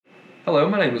Hello,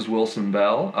 my name is Wilson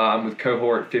Bell. I'm with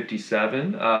Cohort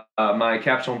 57. My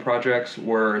capstone projects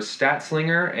were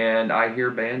Statslinger and I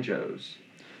Hear Banjos.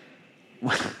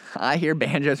 I hear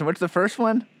banjos. And what's the first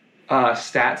one?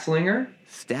 Statslinger?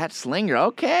 Stat Slinger.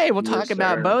 Okay, we'll talk Yes,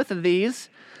 about sir. both of these.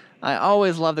 I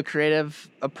always love the creative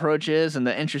approaches and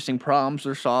the interesting problems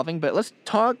they're solving, but let's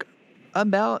talk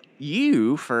about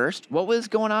you first. What was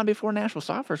going on before Nashville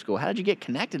Software School? How did you get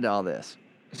connected to all this?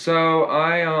 So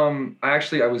I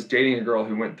was dating a girl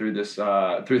who went through this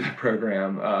through the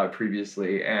program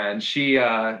previously, and she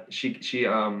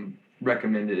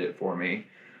recommended it for me.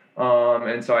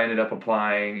 And so I ended up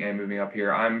applying and moving up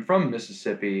here. I'm from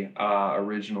Mississippi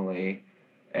originally,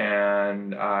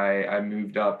 and I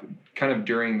moved up kind of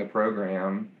during the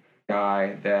program.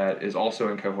 Guy that is also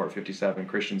in cohort 57,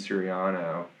 Christian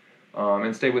Siriano,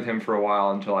 and stayed with him for a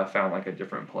while until I found like a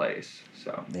different place.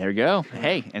 So There you go.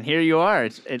 Hey, and here you are.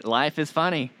 Life is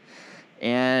funny.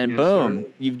 And yes, sir. boom,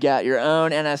 you've got your own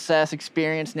NSS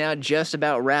experience now just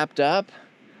about wrapped up.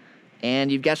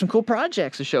 And you've got some cool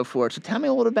projects to show for it. So tell me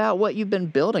a little about what you've been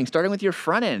building, starting with your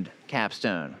front end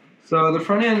capstone. So the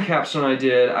front end capstone I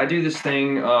do this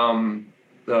thing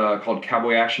called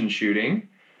cowboy action shooting,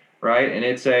 right? And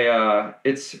it's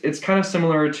kind of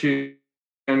similar to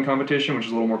gun competition, which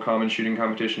is a little more common shooting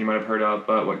competition you might have heard of.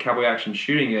 But what cowboy action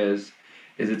shooting is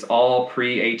it's all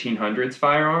pre-1800s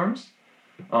firearms.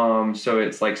 So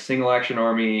it's like single action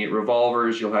army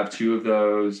revolvers. You'll have two of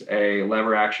those, a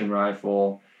lever action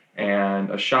rifle,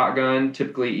 and a shotgun,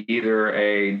 typically either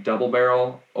a double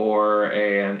barrel or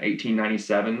an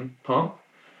 1897 pump.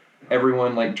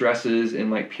 Everyone like dresses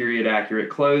in like period accurate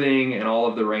clothing, and all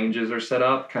of the ranges are set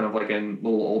up kind of like in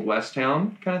little old west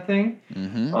town kind of thing.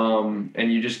 Mm-hmm.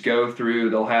 And you just go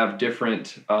through. They'll have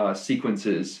different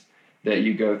sequences that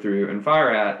you go through and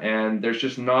fire at, and there's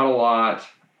just not a lot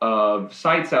of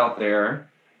sites out there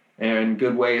and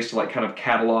good ways to like kind of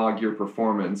catalog your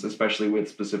performance, especially with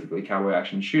specifically cowboy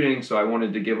action shooting. So I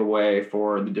wanted to give away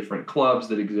for the different clubs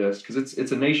that exist, because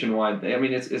it's a nationwide thing. I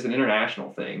mean, it's an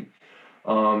international thing.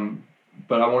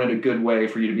 But I wanted a good way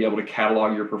for you to be able to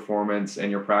catalog your performance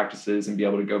and your practices and be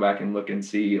able to go back and look and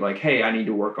see like, hey, I need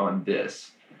to work on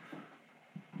this.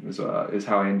 Is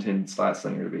how I intend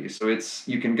Slatslinger to be. So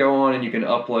you can go on and you can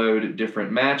upload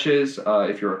different matches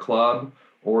if you're a club,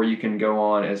 or you can go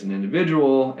on as an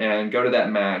individual and go to that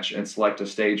match and select a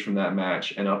stage from that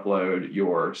match and upload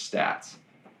your stats.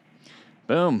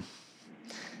 Boom.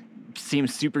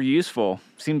 Seems super useful.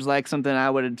 Seems like something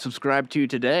I would subscribe to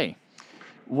today.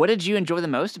 What did you enjoy the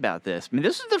most about this? I mean,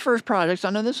 this is the first project. So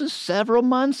I know this was several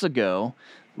months ago.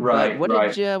 Right, But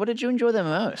right. what did you enjoy the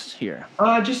most here?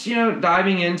 Just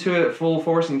diving into it full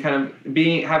force and kind of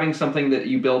having something that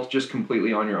you built just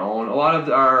completely on your own. A lot of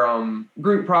our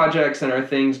group projects and our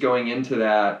things going into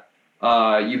that,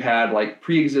 you had like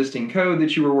pre-existing code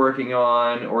that you were working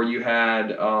on, or you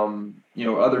had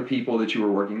other people that you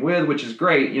were working with, which is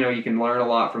great. You can learn a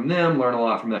lot from them, learn a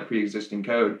lot from that pre-existing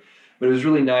code. But it was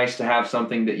really nice to have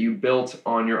something that you built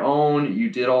on your own. You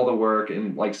did all the work,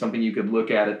 and like something you could look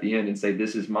at the end and say,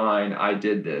 "This is mine. I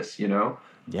did this."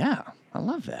 Yeah, I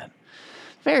love that.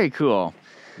 Very cool.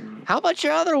 How about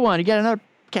your other one? You got another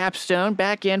capstone,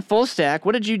 back end, full stack.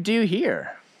 What did you do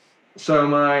here? So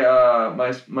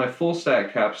my full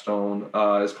stack capstone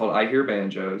is called I Hear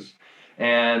Banjos,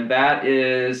 and that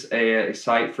is a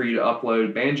site for you to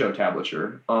upload banjo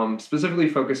tablature, specifically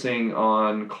focusing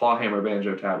on clawhammer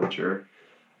banjo tablature,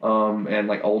 and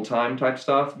like old time type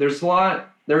stuff.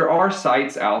 There are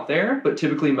sites out there, but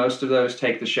typically most of those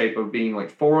take the shape of being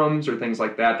like forums or things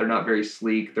like that. They're not very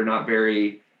sleek. They're not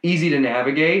very easy to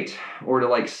navigate or to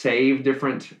like save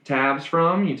different tabs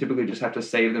from. You typically just have to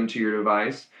save them to your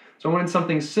device. So I wanted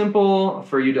something simple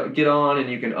for you to get on, and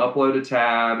you can upload a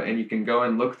tab and you can go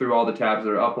and look through all the tabs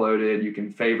that are uploaded. You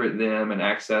can favorite them and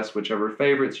access whichever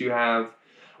favorites you have.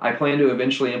 I plan to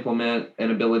eventually implement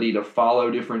an ability to follow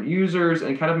different users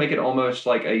and kind of make it almost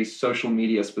like a social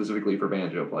media specifically for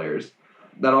banjo players.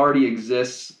 That already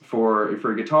exists for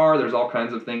guitar. There's all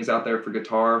kinds of things out there for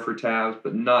guitar, for tabs,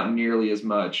 but not nearly as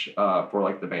much for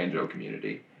like the banjo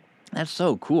community. That's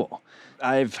so cool.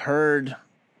 I've heard,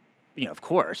 of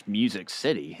course, Music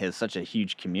City has such a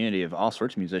huge community of all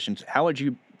sorts of musicians. How would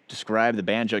you describe the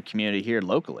banjo community here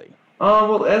locally?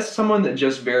 Well, as someone that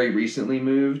just very recently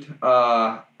moved,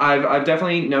 I've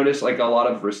definitely noticed like a lot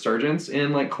of resurgence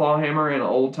in like clawhammer and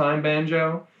old time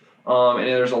banjo, and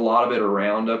there's a lot of it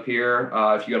around up here.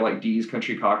 If you go to like Dee's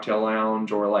Country Cocktail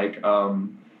Lounge, or like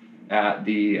at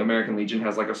the American Legion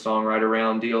has like a songwriter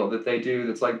round deal that they do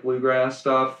that's like bluegrass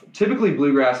stuff. Typically,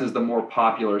 bluegrass is the more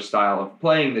popular style of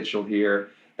playing that you'll hear.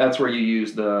 That's where you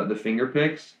use the finger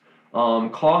picks.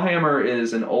 Clawhammer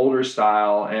is an older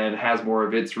style and has more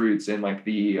of its roots in like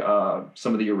the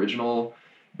some of the original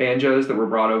banjos that were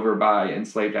brought over by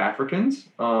enslaved Africans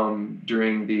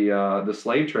during the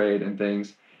slave trade and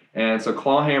things. And so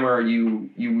clawhammer, you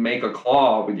make a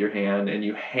claw with your hand and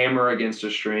you hammer against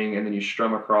a string and then you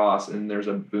strum across and there's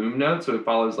a boom note. So it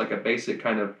follows like a basic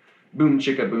kind of boom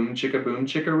chicka boom chicka boom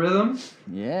chicka rhythm.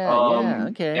 Yeah,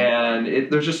 okay.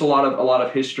 And there's just a lot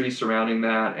of history surrounding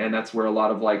that, and that's where a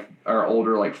lot of like our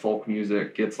older like folk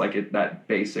music gets like that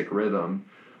basic rhythm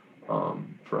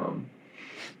from.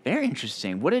 Very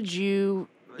interesting. How did you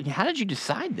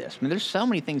decide this? I mean, there's so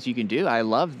many things you can do. I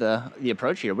love the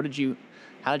approach here.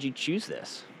 How did you choose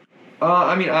this?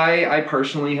 I mean, I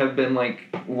personally have been like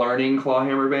learning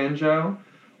clawhammer banjo,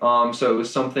 so it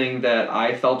was something that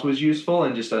I felt was useful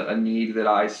and just a need that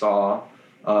I saw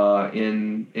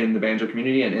in the banjo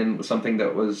community and in something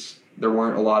that there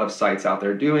weren't a lot of sites out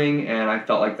there doing, and I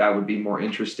felt like that would be more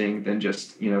interesting than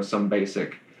just some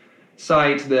basic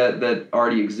site that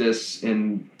already exists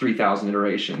in 3,000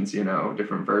 iterations,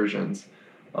 different versions.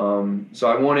 So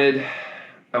I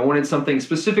wanted something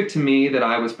specific to me that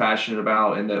I was passionate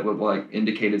about and that would like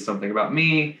indicated something about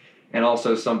me and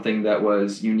also something that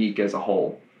was unique as a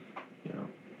whole.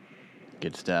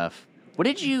 Good stuff.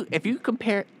 If you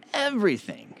compare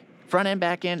everything, front end,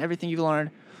 back end, everything you've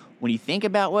learned, when you think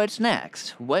about what's next,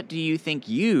 what do you think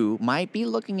you might be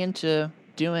looking into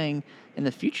doing in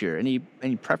the future? Any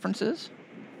preferences?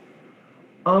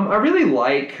 I really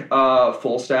like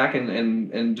full stack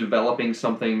and developing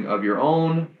something of your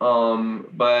own.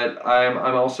 But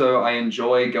I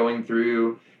enjoy going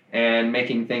through and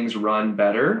making things run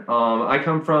better. I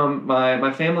come from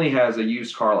my family has a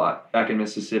used car lot back in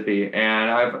Mississippi, and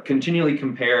I've continually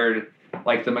compared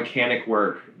like the mechanic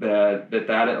work that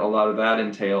a lot of that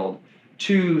entailed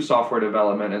to software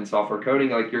development and software coding.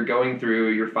 Like you're going through,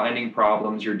 you're finding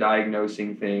problems, you're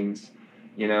diagnosing things,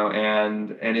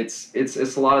 and it's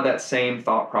a lot of that same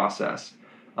thought process.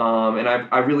 And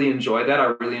I really enjoy that.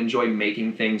 I really enjoy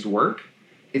making things work.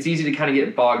 It's easy to kind of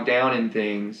get bogged down in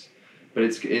things, but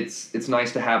it's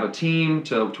nice to have a team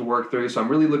to work through. So I'm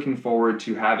really looking forward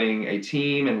to having a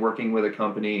team and working with a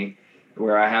company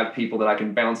where I have people that I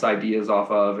can bounce ideas off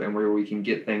of and where we can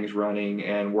get things running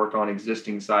and work on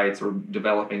existing sites or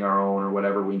developing our own or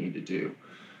whatever we need to do.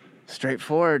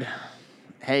 Straightforward.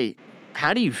 Hey,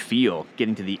 how do you feel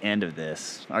getting to the end of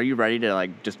this? Are you ready to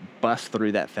like just bust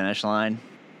through that finish line?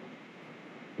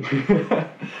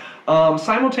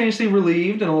 Simultaneously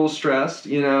relieved and a little stressed,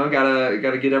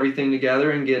 gotta get everything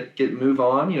together and get move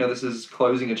on. This is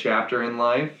closing a chapter in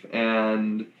life,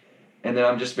 and then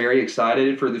I'm just very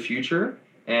excited for the future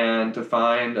and to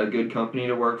find a good company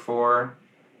to work for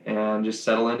and just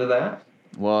settle into that.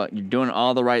 Well, you're doing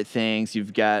all the right things.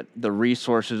 You've got the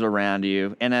resources around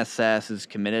you. NSS is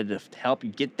committed to help you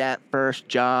get that first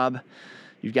job.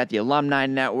 You've got the alumni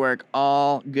network,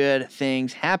 all good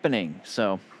things happening.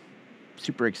 So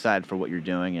super excited for what you're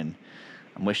doing, and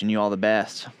I'm wishing you all the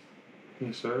best.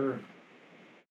 Yes, sir.